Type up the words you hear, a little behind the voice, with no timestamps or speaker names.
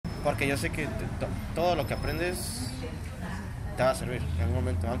porque yo sé que todo lo que aprendes te va a servir en algún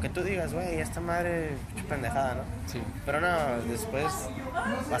momento. Aunque tú digas, güey, esta madre es pendejada, ¿no? Sí. Pero no, después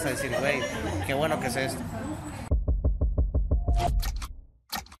vas a decir, güey, qué bueno que sé esto.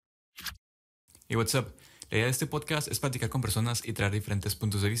 Y what's up? La idea de este podcast es platicar con personas y traer diferentes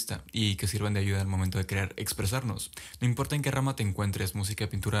puntos de vista y que sirvan de ayuda al momento de querer expresarnos. No importa en qué rama te encuentres, música,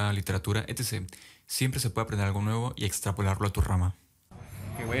 pintura, literatura, etc. Siempre se puede aprender algo nuevo y extrapolarlo a tu rama.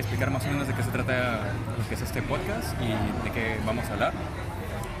 Que voy a explicar más o menos de qué se trata lo que es este podcast y de qué vamos a hablar.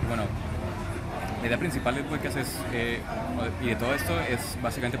 Bueno, la idea principal del podcast es, y de todo esto es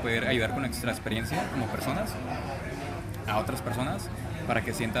básicamente poder ayudar con nuestra experiencia como personas a otras personas para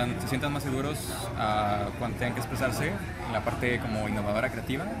que se sientan más seguros cuando tengan que expresarse en la parte como innovadora,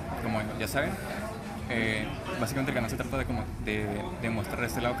 creativa, como ya saben. Básicamente el canal se trata de mostrar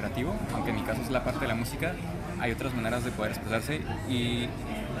este lado creativo, aunque en mi caso es la parte de la música. Hay otras maneras de poder expresarse y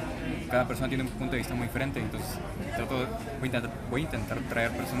cada persona tiene un punto de vista muy diferente, entonces voy a intentar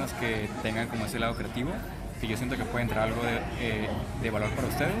traer personas que tengan como ese lado creativo, que yo siento que pueden traer algo de valor para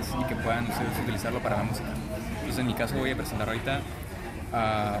ustedes y que puedan ustedes utilizarlo para la música. Entonces en mi caso voy a presentar ahorita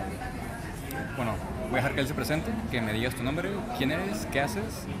bueno, voy a dejar que él se presente, que me digas tu nombre, quién eres, qué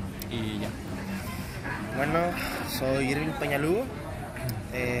haces y ya. Bueno, soy Irving Peñalugo,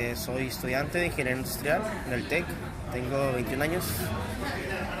 soy estudiante de Ingeniería Industrial en el TEC, tengo 21 años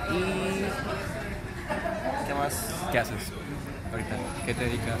y... ¿qué más? ¿Qué haces ahorita? ¿Qué te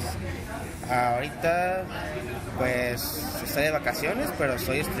dedicas? Ahorita pues estoy de vacaciones, pero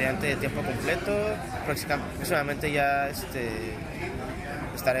soy estudiante de tiempo completo. Próximamente ya estaré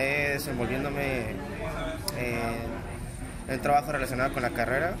desenvolviéndome en el trabajo relacionado con la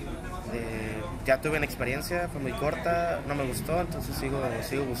carrera. Ya tuve una experiencia, fue muy corta, no me gustó, entonces sigo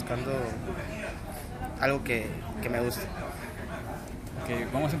buscando algo que me guste. Okay,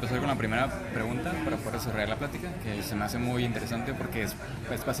 vamos a empezar con la primera pregunta para poder desarrollar la plática, que se me hace muy interesante porque es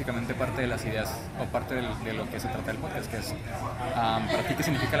básicamente parte de las ideas o parte de lo que se trata el podcast, que es para ti qué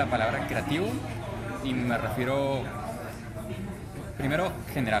significa la palabra creativo. Y me refiero primero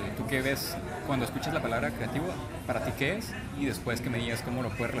general, tú qué ves cuando escuchas la palabra creativo, para ti qué es, y después que me digas cómo lo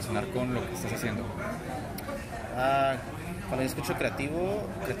puedes relacionar con lo que estás haciendo. Cuando yo escucho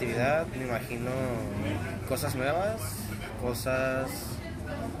creatividad, me imagino cosas nuevas, cosas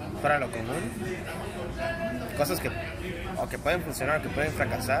fuera de lo común, cosas que pueden funcionar o que pueden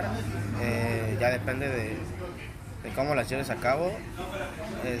fracasar, ya depende de cómo las lleves a cabo.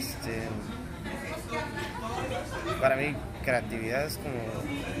 Para mí creatividad es como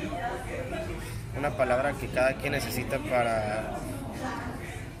una palabra que cada quien necesita para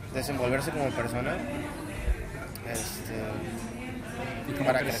desenvolverse como persona, ¿Y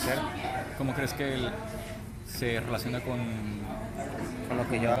para crecer. ¿Cómo crees que se relaciona con lo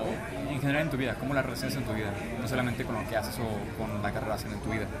que yo hago? En general en tu vida? ¿Cómo la relacionas en tu vida? No solamente con lo que haces o con la carrera, sino en tu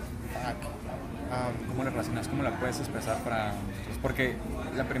vida. ¿Cómo la relacionas? ¿Cómo la puedes expresar para nosotros? Porque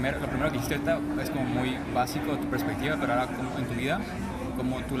lo primero que dijiste ahorita es como muy básico tu perspectiva, pero ahora en tu vida,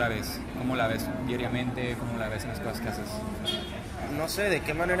 ¿cómo tú la ves? ¿Cómo la ves diariamente? ¿Cómo la ves en las cosas que haces? No sé de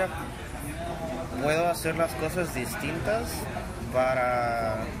qué manera puedo hacer las cosas distintas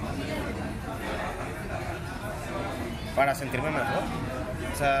para sentirme mejor.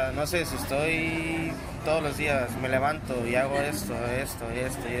 O sea, no sé, si estoy todos los días, me levanto y hago esto,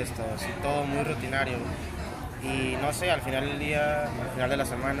 así todo muy rutinario. Y no sé, al final del día, al final de la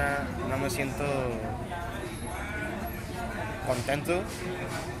semana, no me siento contento.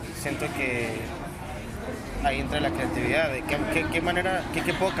 Siento que ahí entra la creatividad, de qué manera,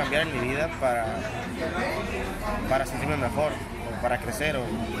 qué puedo cambiar en mi vida para sentirme mejor, o para crecer, o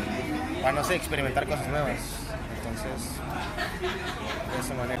para, no sé, experimentar cosas nuevas. Entonces, de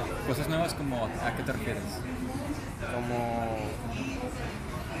esa manera. ¿Cosas nuevas como a qué te refieres? Como...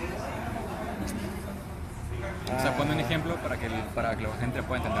 O sea, ponme un ejemplo para que la gente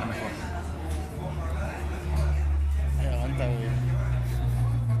pueda entender mejor. Aguanta, güey.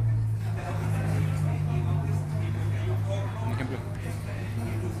 Un ejemplo.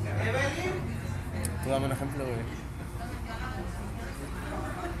 Tú dame un ejemplo, güey.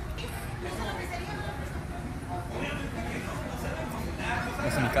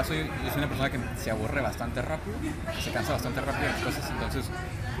 Pues en mi caso yo soy una persona que se aburre bastante rápido, se cansa bastante rápido de las cosas, entonces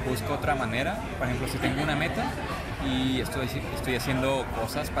busco otra manera. Por ejemplo, si tengo una meta y estoy haciendo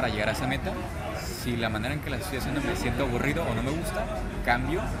cosas para llegar a esa meta, si la manera en que las estoy haciendo me siento aburrido o no me gusta,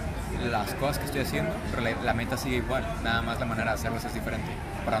 cambio las cosas que estoy haciendo, pero la meta sigue igual, nada más la manera de hacerlas es diferente,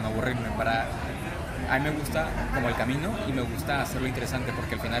 para no aburrirme, para a mí me gusta como el camino y me gusta hacerlo interesante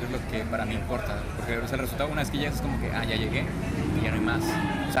porque al final es lo que para mí importa. Porque o sea, el resultado una vez que llegas es como que, ya llegué y ya no hay más.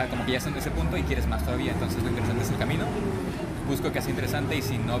 O sea, como que ya estás en ese punto y quieres más todavía. Entonces lo interesante es el camino. Busco que sea interesante y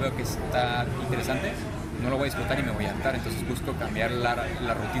si no veo que está interesante, no lo voy a disfrutar y me voy a hartar. Entonces busco cambiar la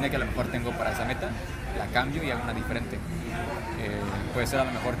rutina que a lo mejor tengo para esa meta, la cambio y hago una diferente. Puede ser a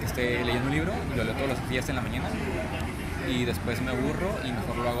lo mejor que esté leyendo un libro y lo leo todos los días en la mañana y después me aburro y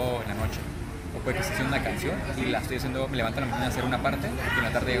mejor lo hago en la noche. O puede que esté haciendo una canción y la estoy haciendo, me levanto en la mañana a hacer una parte y en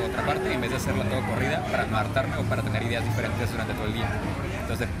la tarde otra parte en vez de hacerla todo corrida para no hartarme o para tener ideas diferentes durante todo el día.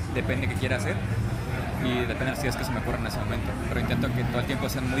 Entonces depende de qué quiera hacer y depende de las ideas que se me ocurran en ese momento. Pero intento que todo el tiempo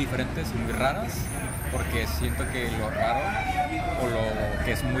sean muy diferentes, muy raras, porque siento que lo raro o lo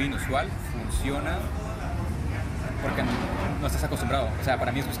que es muy inusual funciona porque no estás acostumbrado. O sea,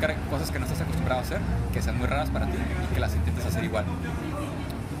 para mí es buscar cosas que no estás acostumbrado a hacer, que sean muy raras para ti y que las intentes hacer igual.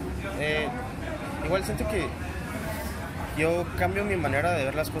 Igual siento que yo cambio mi manera de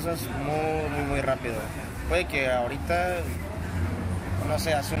ver las cosas muy rápido. Puede que ahorita, no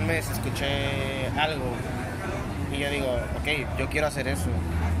sé, hace un mes escuché algo y yo digo, ok, yo quiero hacer eso.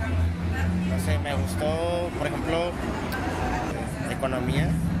 No sé, me gustó, por ejemplo, economía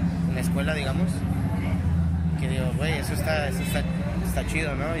en la escuela, digamos, que digo, güey, eso está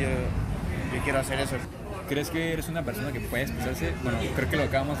chido, ¿no? Yo quiero hacer eso. ¿Crees que eres una persona que puede expresarse? Bueno, creo que lo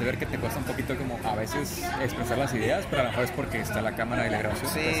acabamos de ver que te cuesta un poquito como a veces expresar las ideas, pero a lo mejor es porque está la cámara y la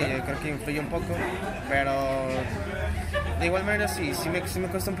grabación. Sí, yo creo que influye un poco, pero de igual manera sí me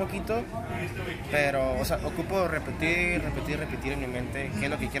cuesta un poquito, pero, o sea, ocupo repetir en mi mente qué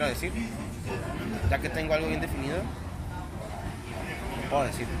es lo que quiero decir, ya que tengo algo bien definido, lo puedo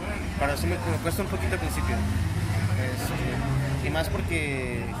decir, pero sí me cuesta un poquito al principio, y más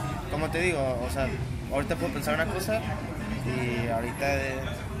porque, como te digo, o sea, ahorita puedo pensar una cosa y ahorita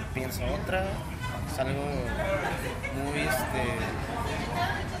pienso otra, es algo muy,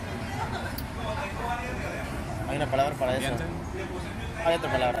 hay una palabra para eso. Hay otra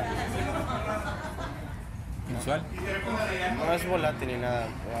palabra. ¿Inusual? No es volátil ni nada.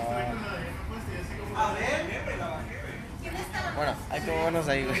 Bueno, hay como buenos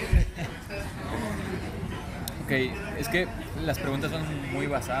ahí, güey. Ok, es que las preguntas son muy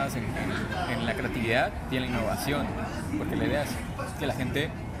basadas en la creatividad y en la innovación, porque la idea es que la gente,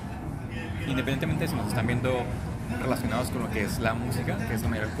 independientemente de si nos están viendo relacionados con lo que es la música, que es el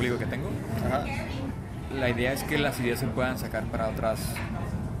mayor público que tengo, Ajá. la idea es que las ideas se puedan sacar para otras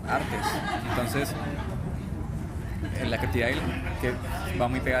artes. Entonces, la creatividad que va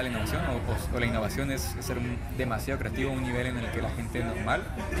muy pegada a la innovación, o la innovación es ser demasiado creativo a un nivel en el que la gente normal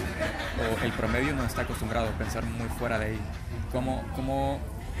o el promedio no está acostumbrado a pensar muy fuera de ahí. ¿Cómo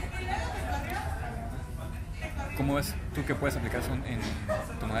ves tú que puedes aplicar eso en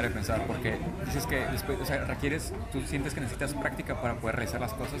tu manera de pensar? Porque dices que después, o sea, tú sientes que necesitas práctica para poder realizar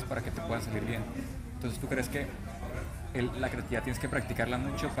las cosas para que te puedan salir bien. Entonces, ¿tú crees que la creatividad tienes que practicarla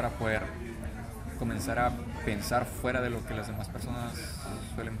mucho para poder comenzar a pensar fuera de lo que las demás personas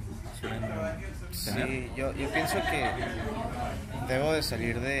suelen tener? Sí, yo pienso que debo de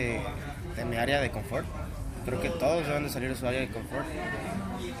salir de mi área de confort. Creo que todos deben de salir de su área de confort.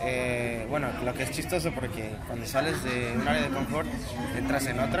 Bueno, lo que es chistoso porque cuando sales de un área de confort entras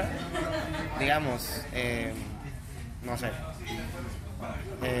en otra. Digamos, no sé,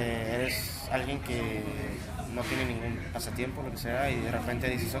 eres alguien que no tiene ningún pasatiempo, lo que sea, y de repente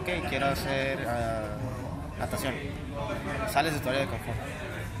dices, ok, quiero hacer natación. Sales de tu área de confort,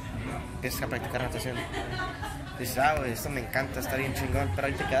 empiezas a practicar natación. Dices, güey, esto me encanta, está bien chingón, pero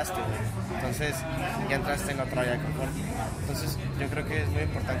ahí te quedaste, güey. Entonces ya entraste en otra área de confort. Entonces yo creo que es muy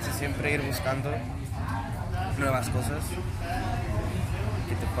importante siempre ir buscando nuevas cosas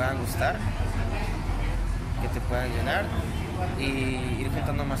que te puedan gustar, que te puedan llenar, y ir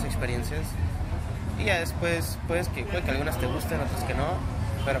juntando más experiencias. Y ya después puede que algunas te gusten, otras que no,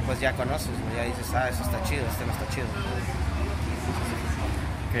 pero pues ya conoces, ¿no? Ya dices, eso está chido, no está chido.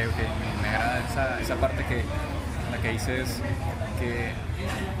 Ok, me agrada esa parte en la que dices que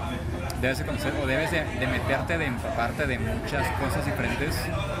debes de conocer o debes de meterte, de empaparte de muchas cosas diferentes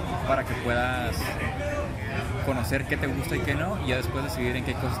para que puedas conocer qué te gusta y qué no, y ya después decidir en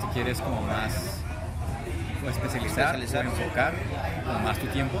qué cosas te quieres como más o especializar o enfocar como más tu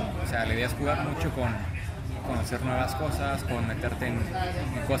tiempo. O sea, la idea es jugar mucho con conocer nuevas cosas, con meterte en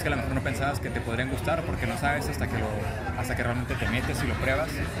cosas que a lo mejor no pensabas que te podrían gustar, porque no sabes hasta que realmente te metes y lo pruebas.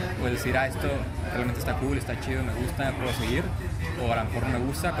 Puedes decir, esto realmente está cool, está chido, me gusta, puedo seguir, o a lo mejor no me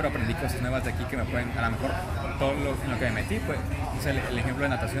gusta, pero aprendí cosas nuevas de aquí que me pueden, a lo mejor todo en lo que me metí, pues, o sea, el ejemplo de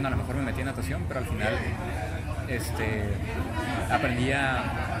natación, a lo mejor me metí en natación, pero al final aprendí a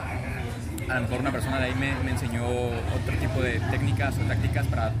a lo mejor una persona de ahí me enseñó otro tipo de técnicas o tácticas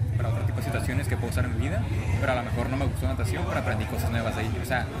para otro tipo de situaciones que puedo usar en mi vida, pero a lo mejor no me gustó natación, pero aprendí cosas nuevas de ahí. O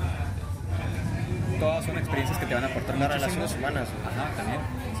sea, todas son experiencias que te van a aportar Las muchísimo. relaciones humanas. Ajá, también,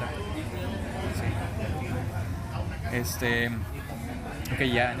 exacto. Sí. Ok,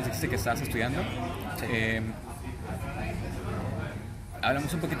 ya nos dijiste que estás estudiando. Sí.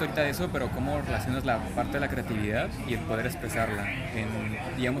 Hablamos un poquito ahorita de eso, pero ¿cómo relacionas la parte de la creatividad y el poder expresarla?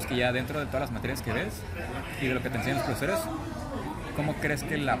 Digamos que ya dentro de todas las materias que ves y de lo que te enseñan los profesores, ¿cómo crees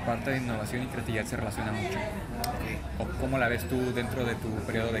que la parte de innovación y creatividad se relaciona mucho? ¿O cómo la ves tú dentro de tu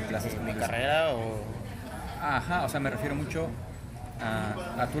periodo de clases? ¿Mi carrera o...? Ajá, o sea, me refiero mucho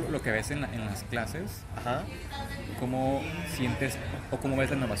a tú lo que ves en las clases. Ajá. ¿Cómo sientes o cómo ves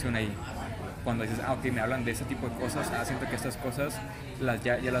la innovación ahí? Cuando dices, ok, me hablan de ese tipo de cosas, siento que estas cosas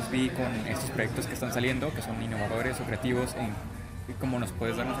ya las vi con estos proyectos que están saliendo, que son innovadores o creativos. ¿Cómo nos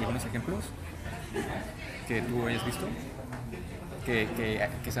puedes darnos algunos ejemplos que tú hayas visto?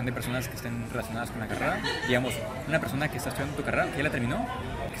 Que sean de personas que estén relacionadas con la carrera. Digamos, una persona que está estudiando tu carrera, que ya la terminó,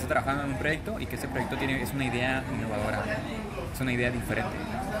 que está trabajando en un proyecto y que ese proyecto es una idea innovadora, es una idea diferente,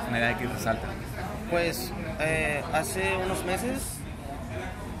 es una idea que resalta. Pues hace unos meses,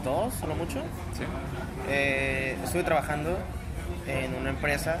 2 a lo mucho, ¿Sí? estuve trabajando en una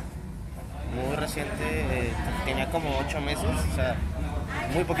empresa muy reciente, tenía como 8 meses, o sea,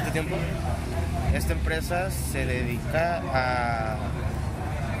 muy poquito tiempo. Esta empresa se dedica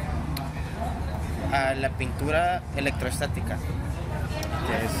a la pintura electroestática.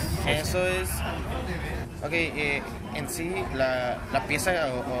 Eso es... Ok, en sí la pieza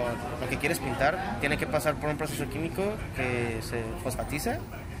o lo que quieres pintar tiene que pasar por un proceso químico que se fosfatiza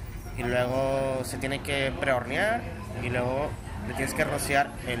y luego se tiene que prehornear y luego le tienes que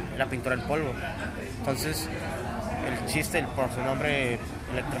rociar la pintura en polvo. Entonces el chiste, por su nombre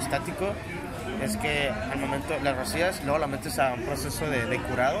electrostático, es que al momento la rocías, luego la metes a un proceso de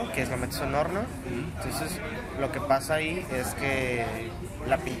curado, que es la metes en horno. Entonces lo que pasa ahí es que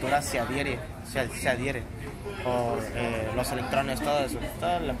la pintura se adhiere por los electrones, todo eso,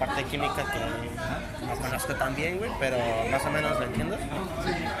 toda la parte química que no conozco tan bien, güey, pero más o menos lo entiendo.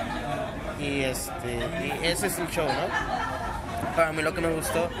 Y ese es el show, ¿no? Para mí lo que me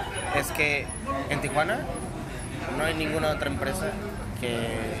gustó es que en Tijuana no hay ninguna otra empresa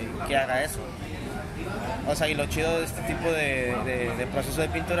que haga eso. O sea, y lo chido de este tipo de proceso de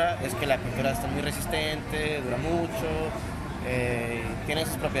pintura es que la pintura está muy resistente, dura mucho, tiene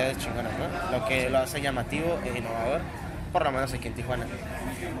sus propiedades chingonas, ¿no? Lo que lo hace llamativo e innovador, por lo menos aquí en Tijuana.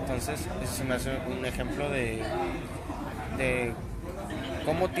 Entonces, eso se me hace un ejemplo de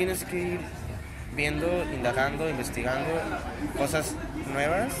cómo tienes que ir viendo, indagando, investigando cosas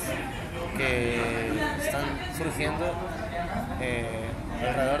nuevas que están surgiendo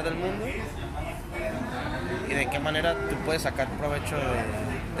alrededor del mundo y de qué manera tú puedes sacar provecho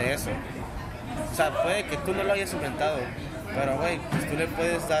de eso. O sea, puede que tú no lo hayas inventado, pero güey, pues tú le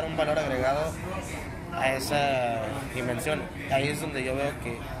puedes dar un valor agregado a esa invención. Ahí es donde yo veo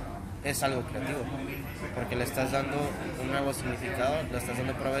que es algo creativo, porque le estás dando un nuevo significado, le estás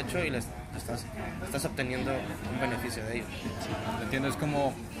dando provecho y le estás obteniendo un beneficio de ello. Sí, lo entiendo, es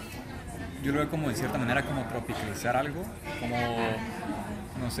como, yo lo veo como de cierta manera como tropicalizar algo, como,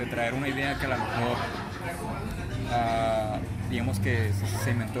 no sé, traer una idea que a lo mejor, digamos que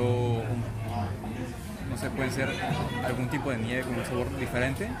se inventó, no sé, puede ser algún tipo de nieve con un sabor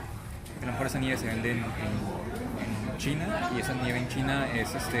diferente, a lo mejor esa nieve se vende en China y esa nieve en China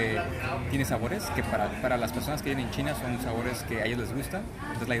tiene sabores que para las personas que viven en China son sabores que a ellos les gustan.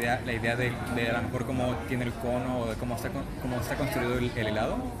 Entonces la idea de a lo mejor cómo tiene el cono o de cómo está construido el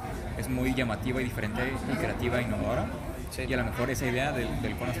helado es muy llamativa y diferente y creativa e innovadora. Sí. Y a lo mejor esa idea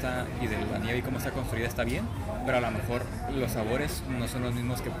del cono y de la nieve y cómo está construida está bien, pero a lo mejor los sabores no son los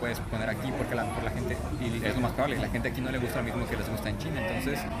mismos que puedes poner aquí, porque a lo mejor la gente, y es lo más probable, la gente aquí no le gusta lo mismo que les gusta en China.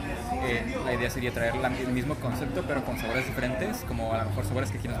 Entonces la idea sería traer el mismo concepto pero con sabores diferentes, como a lo mejor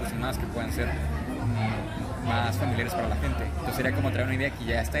sabores que aquí nos gustan más, que pueden ser más familiares para la gente. Entonces sería como traer una idea que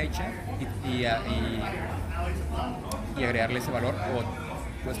ya está hecha y agregarle ese valor, o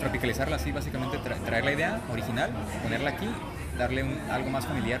pues tropicalizarla así, básicamente traer la idea original, ponerla aquí, darle algo más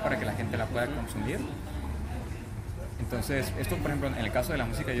familiar para que la gente la pueda consumir. Entonces esto, por ejemplo, en el caso de la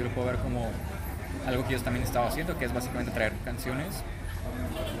música yo lo puedo ver como algo que yo también estaba haciendo, que es básicamente traer canciones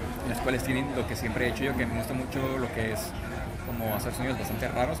las cuales tienen lo que siempre he hecho yo, que me gusta mucho lo que es como hacer sonidos bastante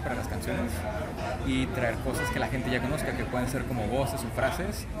raros para las canciones y traer cosas que la gente ya conozca, que pueden ser como voces o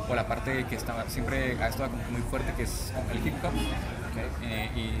frases, o la parte que siempre ha estado como muy fuerte, que es el hip hop.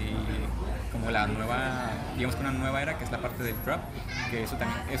 Y como la nueva, digamos que una nueva era, que es la parte del trap, que eso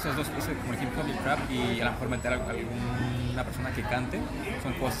también, esos dos, como el hip hop y el trap, y a lo mejor meter a alguna persona que cante,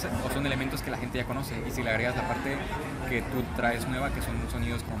 son cosas o son elementos que la gente ya conoce, y si le agregas la parte que tú traes nueva, que son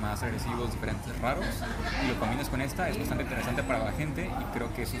sonidos como más agresivos, diferentes, raros, y lo combinas con esta, es bastante interesante para la gente, y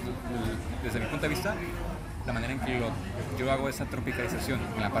creo que eso es, desde mi punto de vista, la manera en que yo hago esa tropicalización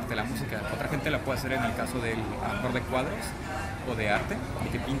en la parte de la música. Otra gente la puede hacer en el caso del actor de cuadros o de arte, de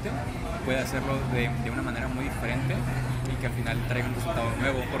que pinte, puede hacerlo de una manera muy diferente y que al final traiga un resultado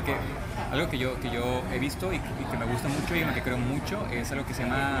nuevo, porque algo que yo he visto y que me gusta mucho y en lo que creo mucho es algo que se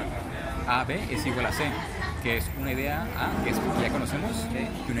llama AB es igual a C, que es una idea A, que es que ya conocemos,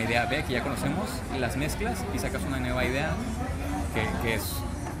 y una idea B, que ya conocemos, las mezclas y sacas una nueva idea que es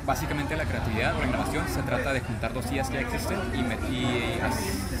básicamente la creatividad o la innovación. Se trata de juntar dos ideas que ya existen y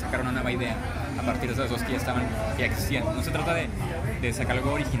sacar una nueva idea a partir de esas dos que ya existían. No se trata de sacar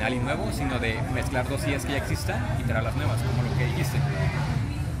algo original y nuevo, sino de mezclar dos ideas que ya existan y traer las nuevas, como lo que dijiste.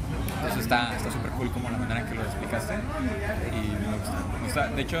 Entonces está súper cool como la manera en que lo explicaste y me gusta.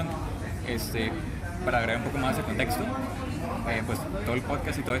 De hecho, para agregar un poco más de contexto, pues todo el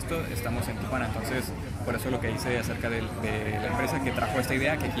podcast y todo esto estamos en Tijuana, entonces por eso lo que hice acerca de la empresa que trajo esta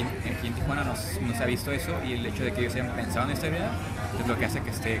idea, que aquí en Tijuana no se ha visto eso, y el hecho de que ellos hayan pensado en esta idea es lo que hace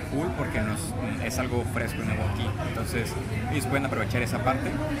que esté cool, porque es algo fresco y nuevo aquí. Entonces ellos pueden aprovechar esa parte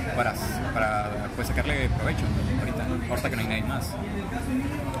para pues sacarle provecho ahorita que no hay nadie más.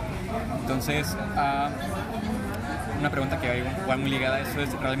 Entonces una pregunta que va igual muy ligada a eso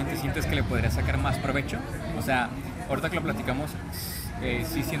es: ¿realmente sientes que le podrías sacar más provecho? O sea, ahorita que lo platicamos,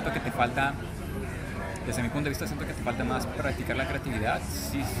 sí siento que te falta, desde mi punto de vista, siento que te falta más practicar la creatividad.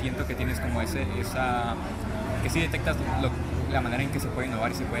 Sí siento que tienes como que sí detectas la manera en que se puede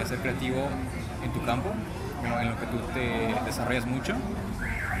innovar y se puede ser creativo en tu campo, en lo que tú te desarrollas mucho.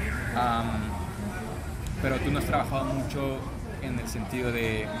 Pero tú no has trabajado mucho en el sentido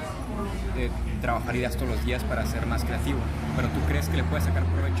de trabajar ideas todos los días para ser más creativo. Pero ¿tú crees que le puedes sacar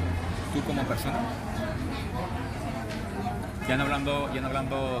provecho tú como persona? Ya no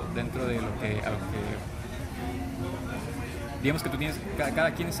hablando dentro de lo que digamos que tú tienes,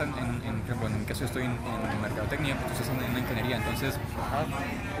 cada quien está por ejemplo, en mi caso yo estoy en mercadotecnia, tú estás en ingeniería, entonces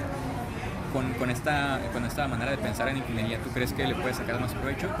con esta manera de pensar en ingeniería, ¿tú crees que le puedes sacar más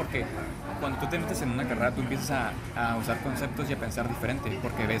provecho? Porque cuando tú te metes en una carrera, tú empiezas a usar conceptos y a pensar diferente,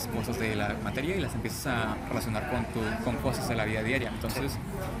 porque ves cosas de la materia y las empiezas a relacionar con cosas de la vida diaria. Entonces,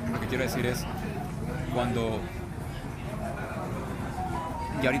 lo que quiero decir es, cuando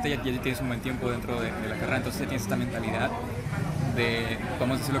y ahorita ya tienes un buen tiempo dentro de la carrera, entonces ya tienes esta mentalidad de,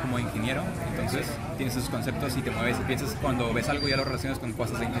 vamos a decirlo, como ingeniero, entonces tienes esos conceptos y te mueves y piensas, cuando ves algo ya lo relacionas con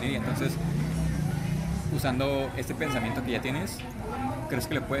cosas de ingeniería. Entonces, usando este pensamiento que ya tienes, ¿crees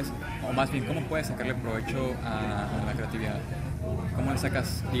que le puedes, o más bien, cómo puedes sacarle provecho a la creatividad? ¿Cómo le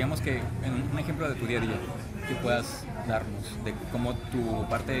sacas, digamos que en un ejemplo de tu día a día, que puedas darnos de cómo tu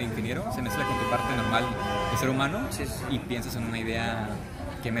parte de ingeniero se mezcla con tu parte normal de ser humano? Sí. Y piensas en una idea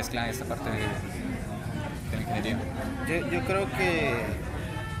que mezcla esta parte de la ingeniería? Yo creo que,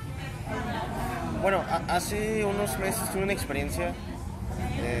 bueno, hace unos meses tuve una experiencia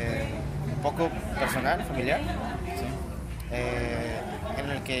un poco personal, familiar, ¿Sí? en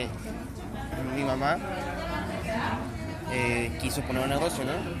el que mi mamá quiso poner un negocio,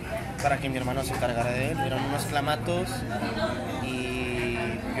 ¿no? Para que mi hermano se encargara de él. Eran unos clamatos y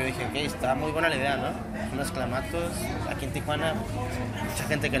yo dije, ok, está muy buena la idea, ¿no? Unos clamatos, aquí en Tijuana, mucha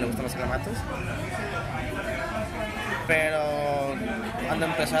gente que le gustan los clamatos. Pero cuando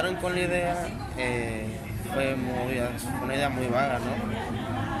empezaron con la idea, fue una idea muy vaga,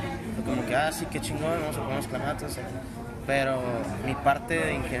 ¿no? Fue como que, sí, qué chingón, vamos a poner unos clamatos. Pero mi parte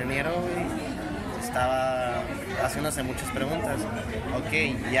de ingeniero, estaba haciéndose muchas preguntas.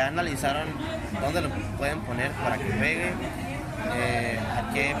 Ok, ya analizaron dónde lo pueden poner para que pegue,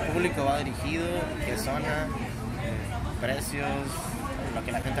 a qué público va dirigido, qué zona, precios, lo que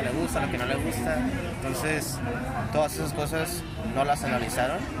a la gente le gusta, lo que no le gusta. Entonces, todas esas cosas no las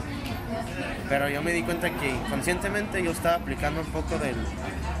analizaron, pero yo me di cuenta que conscientemente yo estaba aplicando un poco de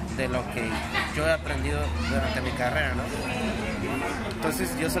lo que yo he aprendido durante mi carrera, ¿no?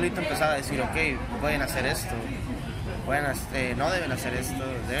 Entonces yo solito empezaba a decir, ok, pueden hacer esto, no deben hacer esto,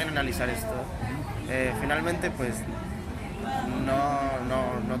 deben analizar esto. Finalmente, pues,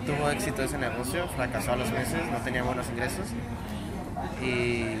 no tuvo éxito ese negocio, fracasó a los meses, no tenía buenos ingresos.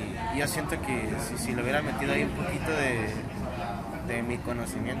 Y yo siento que si le hubiera metido ahí un poquito de mi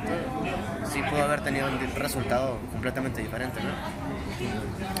conocimiento, sí pudo haber tenido un resultado completamente diferente, ¿no?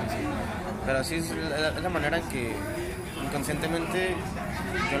 Pero sí, es la manera en que inconscientemente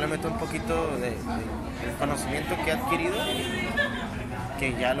yo le meto un poquito de conocimiento que he adquirido,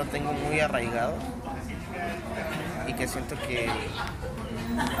 que ya lo tengo muy arraigado y que siento que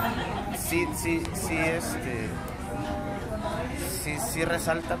sí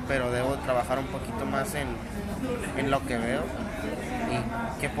resalta, pero debo trabajar un poquito más en lo que veo y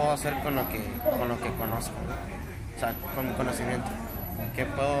qué puedo hacer con lo que conozco, ¿no? O sea, con mi conocimiento. ¿Qué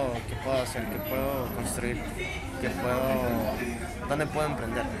puedo hacer? ¿Qué puedo construir? ¿Dónde puedo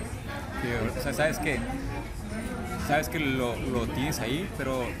emprender? Sí, o sea, sabes que lo tienes ahí,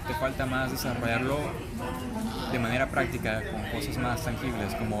 pero te falta más desarrollarlo de manera práctica, con cosas más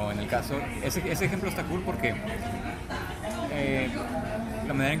tangibles, como en el caso, ese ejemplo está cool porque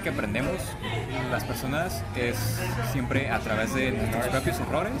la manera en que aprendemos las personas es siempre a través de nuestros propios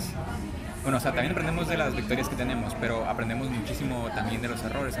errores. Bueno, o sea, también aprendemos de las victorias que tenemos, pero aprendemos muchísimo también de los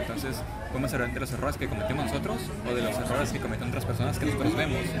errores. Entonces, podemos aprender de los errores que cometemos nosotros o de los errores que cometen otras personas que nosotros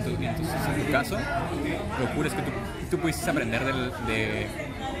vemos. Entonces en tu caso, lo cool es que tú pudiste aprender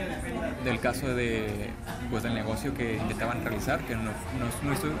del caso pues, del negocio que intentaban realizar, que no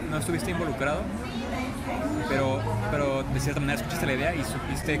estuviste involucrado, pero de cierta manera escuchaste la idea y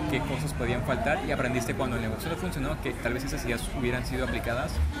supiste qué cosas podían faltar y aprendiste cuando el negocio no funcionó, que tal vez esas ideas hubieran sido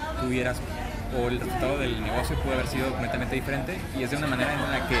aplicadas, o el resultado del negocio pudo haber sido completamente diferente, y es de una manera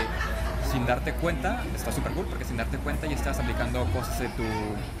en la que sin darte cuenta, está súper cool, porque sin darte cuenta ya estás aplicando cosas de tu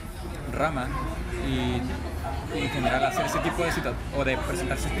rama y en general hacer ese tipo de o de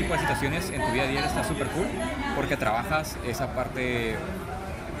presentar ese tipo de situaciones en tu día a día está súper cool, porque trabajas esa parte,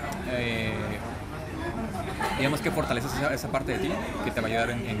 digamos que fortaleces esa parte de ti que te va a ayudar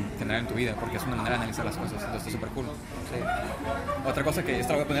en general en tu vida, porque es una manera de analizar las cosas. Entonces está súper cool. Sí. Otra cosa que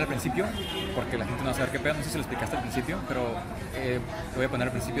esta lo voy a poner al principio, porque la gente no va a saber qué pedo, no sé si lo explicaste al principio, pero lo voy a poner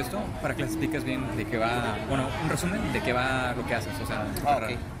al principio esto para que les expliques bien de qué va, bueno, un resumen de qué va lo que haces, o sea,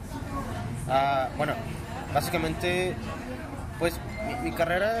 ok. Bueno, básicamente, pues mi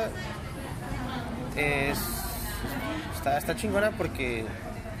carrera está chingona porque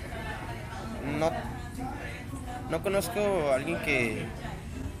no conozco a alguien que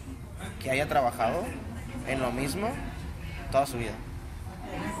haya trabajado en lo mismo toda su vida.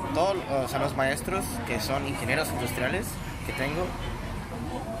 O sea, los maestros que son ingenieros industriales que tengo,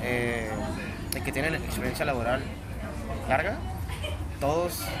 de que tienen experiencia laboral larga,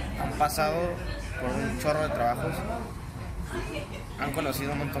 todos han pasado por un chorro de trabajos, han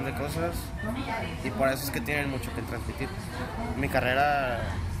conocido un montón de cosas y por eso es que tienen mucho que transmitir. Mi carrera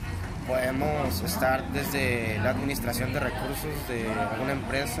podemos estar desde la administración de recursos de alguna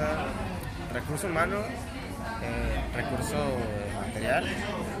empresa, recurso humano, recurso material,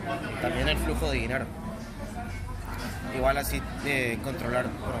 también el flujo de dinero. Igual así controlar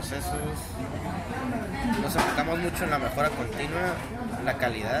procesos. Nos enfocamos mucho en la mejora continua, la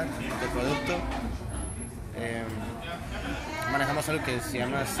calidad del producto. Manejamos algo que se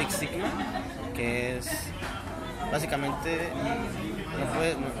llama Six Sigma, que es básicamente de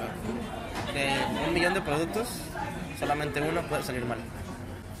 1 millón de productos, solamente uno puede salir mal.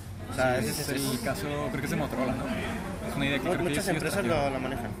 O sea, sí, ese es el caso, creo que es de Motorola, ¿no? Es una idea que muchas empresas lo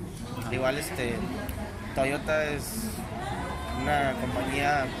manejan. Igual Toyota es una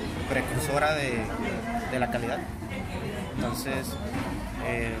compañía precursora de la calidad. Entonces,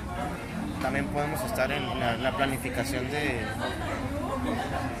 también podemos estar en la planificación de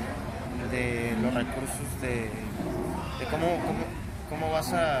los recursos, de cómo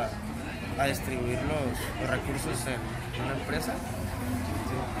vas a distribuir los recursos en una empresa.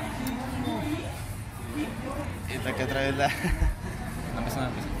 Sí. Y que otra vez No pasa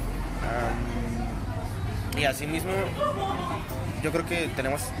nada. Y así mismo, yo creo que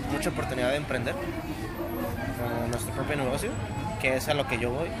tenemos mucha oportunidad de emprender con nuestro propio negocio, que es a lo que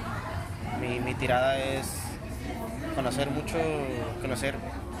yo voy. Mi tirada es conocer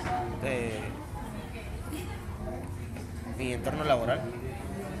mi entorno laboral,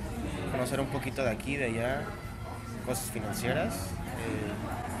 conocer un poquito de aquí, de allá, cosas financieras,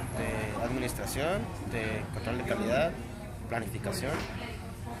 de administración, de control de calidad, planificación,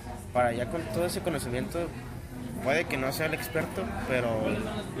 para ya con todo ese conocimiento, puede que no sea el experto, pero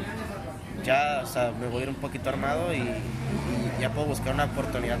ya, o sea, me voy a ir un poquito armado y ya puedo buscar una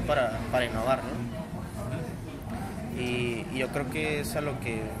oportunidad para innovar, ¿no? Y yo creo que es a lo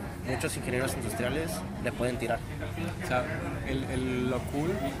que muchos ingenieros industriales le pueden tirar. O sea, lo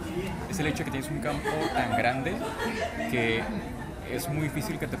cool es el hecho de que tienes un campo tan grande que es muy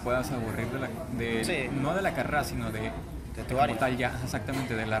difícil que te puedas aburrir sí, no de la carrera, sino de tu área. Tal, ya,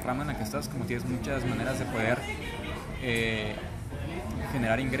 exactamente, de la rama en la que estás, como tienes muchas maneras de poder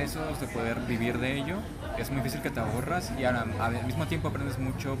generar ingresos, de poder vivir de ello. es muy difícil que te aburras y al mismo tiempo aprendes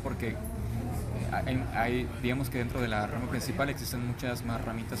mucho porque digamos que dentro de la rama principal existen muchas más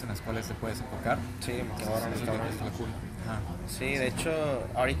ramitas en las cuales te puedes enfocar. Sí, Eso es lo cool. Ajá. Sí, de hecho,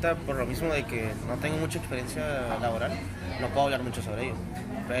 ahorita por lo mismo de que no tengo mucha experiencia laboral, no puedo hablar mucho sobre ello.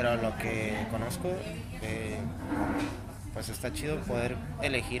 Pero lo que conozco, pues está chido poder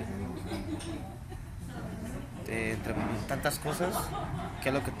elegir entre tantas cosas qué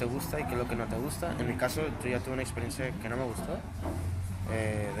es lo que te gusta y qué es lo que no te gusta. En mi caso, yo ya tuve una experiencia que no me gustó.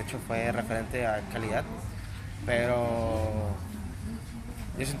 De hecho, fue referente a calidad. Pero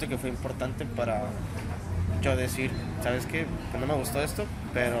yo siento que fue importante para yo decir, ¿sabes qué? Pues no me gustó esto,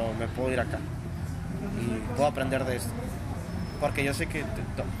 pero me puedo ir acá y puedo aprender de esto. Porque yo sé que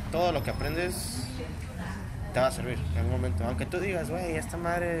todo lo que aprendes te va a servir en algún momento. Aunque tú digas, güey, esta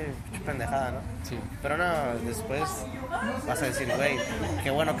madre es pendejada, ¿no? Sí. Pero no, después vas a decir, güey, qué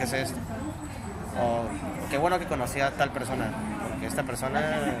bueno que sé esto. O qué bueno que conocí a tal persona. Porque esta persona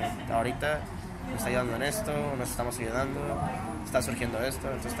ahorita me está ayudando en esto, nos estamos ayudando, está surgiendo esto,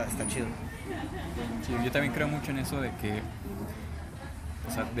 entonces está chido. Sí, yo también creo mucho en eso de que,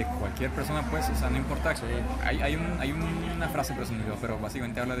 o sea, de cualquier persona, pues, o sea, no importa. Sí. Hay una frase, pero se me olvidó, pero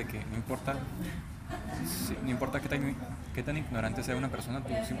básicamente habla de que no importa qué tan ignorante sea una persona,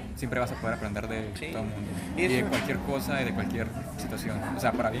 tú siempre vas a poder aprender de Sí. todo el mundo. Y Y de eso- cualquier cosa y de cualquier situación. O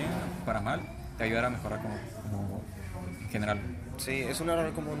sea, para bien, para mal, te ayudará a mejorar como en general. Sí, es un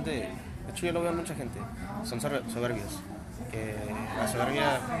error común de hecho yo lo veo en mucha gente, son soberbios. Que la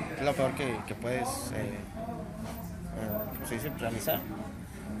soberbia es lo peor que puedes, ¿cómo se dice? Realizar.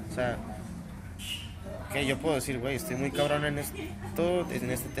 O sea, que yo puedo decir, güey, estoy muy cabrón en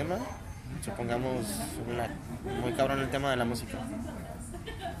este tema. Supongamos muy cabrón en el tema de la música.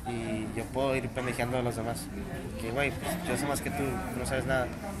 Y yo puedo ir pendejeando a los demás. Que, güey, pues yo sé más que tú no sabes nada.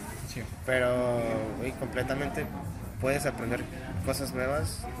 Sí. Pero, güey, completamente puedes aprender cosas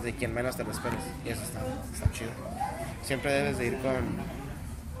nuevas de quien menos te lo esperes. Y eso está chido. Siempre debes de ir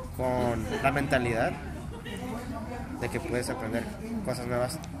con la mentalidad de que puedes aprender cosas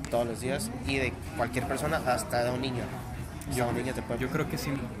nuevas todos los días y de cualquier persona, hasta de un niño. Hasta un niño te puede... Yo creo que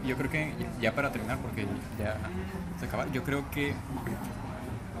sí, yo creo que ya para terminar, porque ya se acaba, yo creo que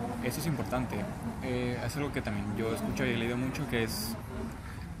eso es importante. Es algo que también yo escucho y he leído mucho, que es...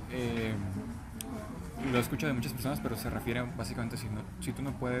 lo escucho de muchas personas, pero se refiere básicamente si tú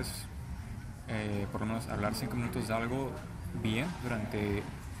no puedes, por lo menos, hablar 5 minutos de algo bien durante...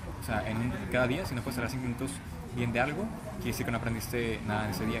 O sea, cada día, si no puedes hablar 5 minutos bien de algo, quiere decir que no aprendiste nada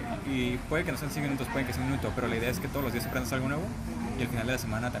en ese día. Y puede que no sean 5 minutos, puede que sea un minuto, pero la idea es que todos los días aprendas algo nuevo y al final de la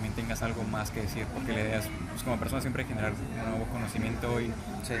semana también tengas algo más que decir, porque la idea es, pues, como persona, siempre generar un nuevo conocimiento y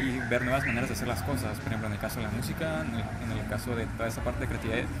ver nuevas maneras de hacer las cosas. Por ejemplo, en el caso de la música, en el caso de toda esa parte de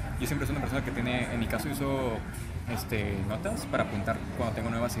creatividad, yo siempre soy una persona que tiene, en mi caso uso notas para apuntar cuando tengo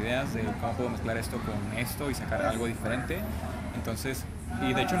nuevas ideas de cómo puedo mezclar esto con esto y sacar algo diferente. Entonces,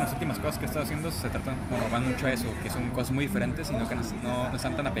 y de hecho en las últimas cosas que he estado haciendo se tratan, bueno, van mucho a eso, que son cosas muy diferentes, sino que no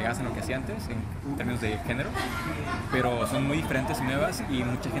están tan apegadas en lo que hacía antes, en términos de género, pero son muy diferentes y nuevas, y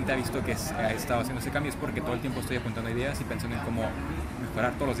mucha gente ha visto que ha estado haciendo ese cambio. Es porque todo el tiempo estoy apuntando ideas y pensando en cómo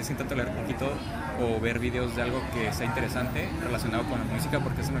mejorar. Todos los días intento leer un poquito o ver videos de algo que sea interesante relacionado con la música,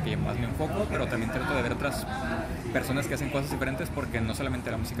 porque es en lo que más me enfoco, pero también trato de ver otras personas que hacen cosas diferentes, porque no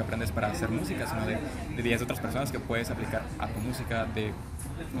solamente la música aprendes para hacer música, sino de ideas de otras personas que puedes aplicar a tu música de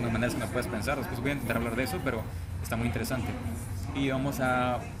unas maneras que no puedes pensar. Después voy a intentar hablar de eso, pero está muy interesante. Y vamos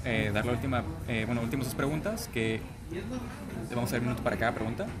a dar la últimas 2 preguntas, que vamos a dar un minuto para cada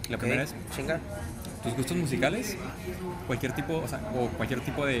pregunta. La primera es, chinga. tus gustos musicales, cualquier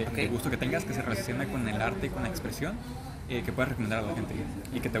tipo de gusto que tengas que se relacione con el arte y con la expresión, que puedas recomendar a la gente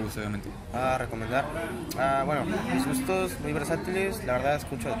y que te guste, obviamente. Recomendar. Bueno, mis gustos muy versátiles, la verdad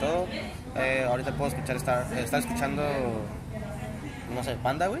escucho de todo. Ahorita puedo estar escuchando, no sé,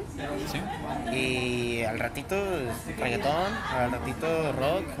 banda, güey. ¿Sí? Y al ratito reggaetón, al ratito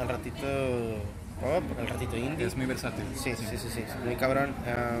rock, al ratito pop, al ratito indie. Es muy versátil. Sí, muy cabrón.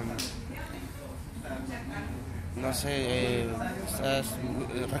 No sé,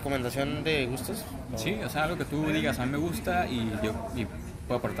 recomendación de gustos. Sí, o sea, algo que tú digas, a mí me gusta y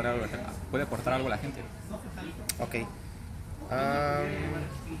puede aportar algo a la gente. Ok.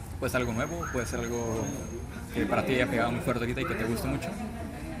 Puede ser algo nuevo, puede ser algo que para ti haya pegado muy fuerte ahorita y que te guste mucho.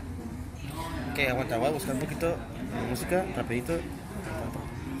 Ok, aguanta, voy a buscar un poquito de música, rapidito.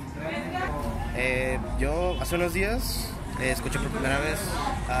 Yo hace unos días escuché por primera vez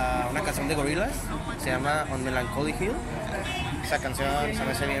una canción de Gorillaz, se llama On Melancholy Hill. Esa canción se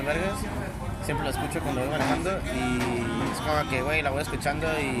me hace bien vergas, siempre la escucho cuando voy manejando y es como que, güey, la voy escuchando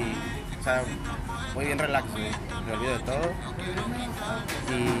y, o sea, muy bien relax, güey. Me olvido de todo.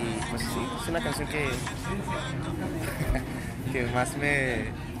 Y pues sí, es una canción que más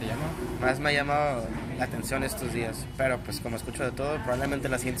 ¿Te llama? me ha llamado la atención estos días. Pero pues como escucho de todo, probablemente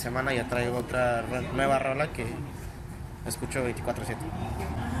la siguiente semana ya traigo otra nueva rola que escucho 24/7.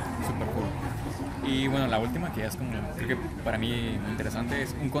 Súper cool. Y bueno, la última, que ya es como, creo que para mí muy interesante,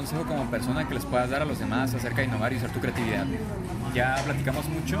 es un consejo como persona que les puedas dar a los demás acerca de innovar y usar tu creatividad. Ya platicamos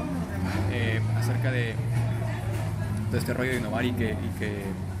mucho acerca de este rollo de innovar y que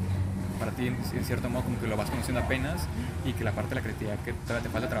para ti, en cierto modo, como que lo vas conociendo apenas y que la parte de la creatividad que todavía te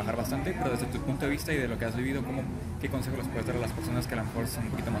falta trabajar bastante, pero desde tu punto de vista y de lo que has vivido, ¿qué consejos les puedes dar a las personas que a lo mejor están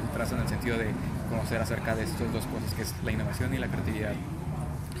un poquito más atrás en el sentido de conocer acerca de estas dos cosas, que es la innovación y la creatividad?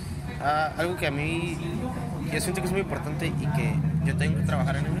 Algo que a mí yo siento que es muy importante y que yo tengo que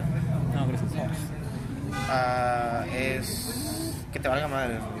trabajar en ello No, gracias. es que te valga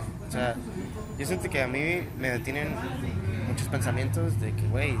madre, güey. O sea, yo siento que a mí me detienen muchos pensamientos de que,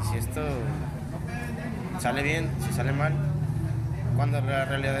 güey, si esto sale bien, si sale mal, cuando la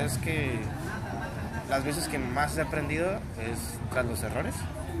realidad es que las veces que más he aprendido es tras los errores.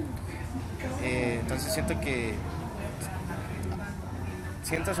 Entonces siento que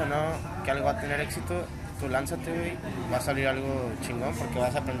sientas o no que algo va a tener éxito, tú lánzate, güey, va a salir algo chingón porque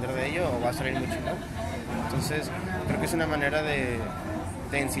vas a aprender de ello o va a salir muy chingón. Entonces creo que es una manera de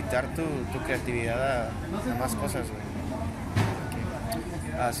incitar tu creatividad a más cosas, güey.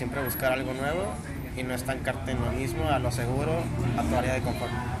 A siempre buscar algo nuevo y no estancarte en lo mismo, a lo seguro, a tu área de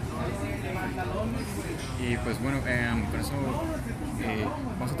confort. Y pues bueno, con eso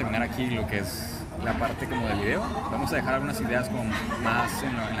vamos a terminar aquí lo que es la parte como del video. Vamos a dejar algunas ideas como más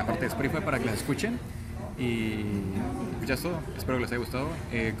en la parte de Spotify para que las escuchen. Y pues ya es todo. Espero que les haya gustado.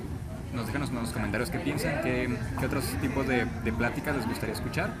 Nos dejan en los comentarios qué piensan, qué otros tipos de pláticas les gustaría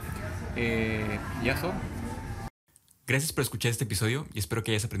escuchar. Ya es todo. Gracias por escuchar este episodio y espero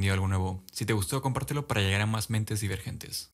que hayas aprendido algo nuevo. Si te gustó, compártelo para llegar a más mentes divergentes.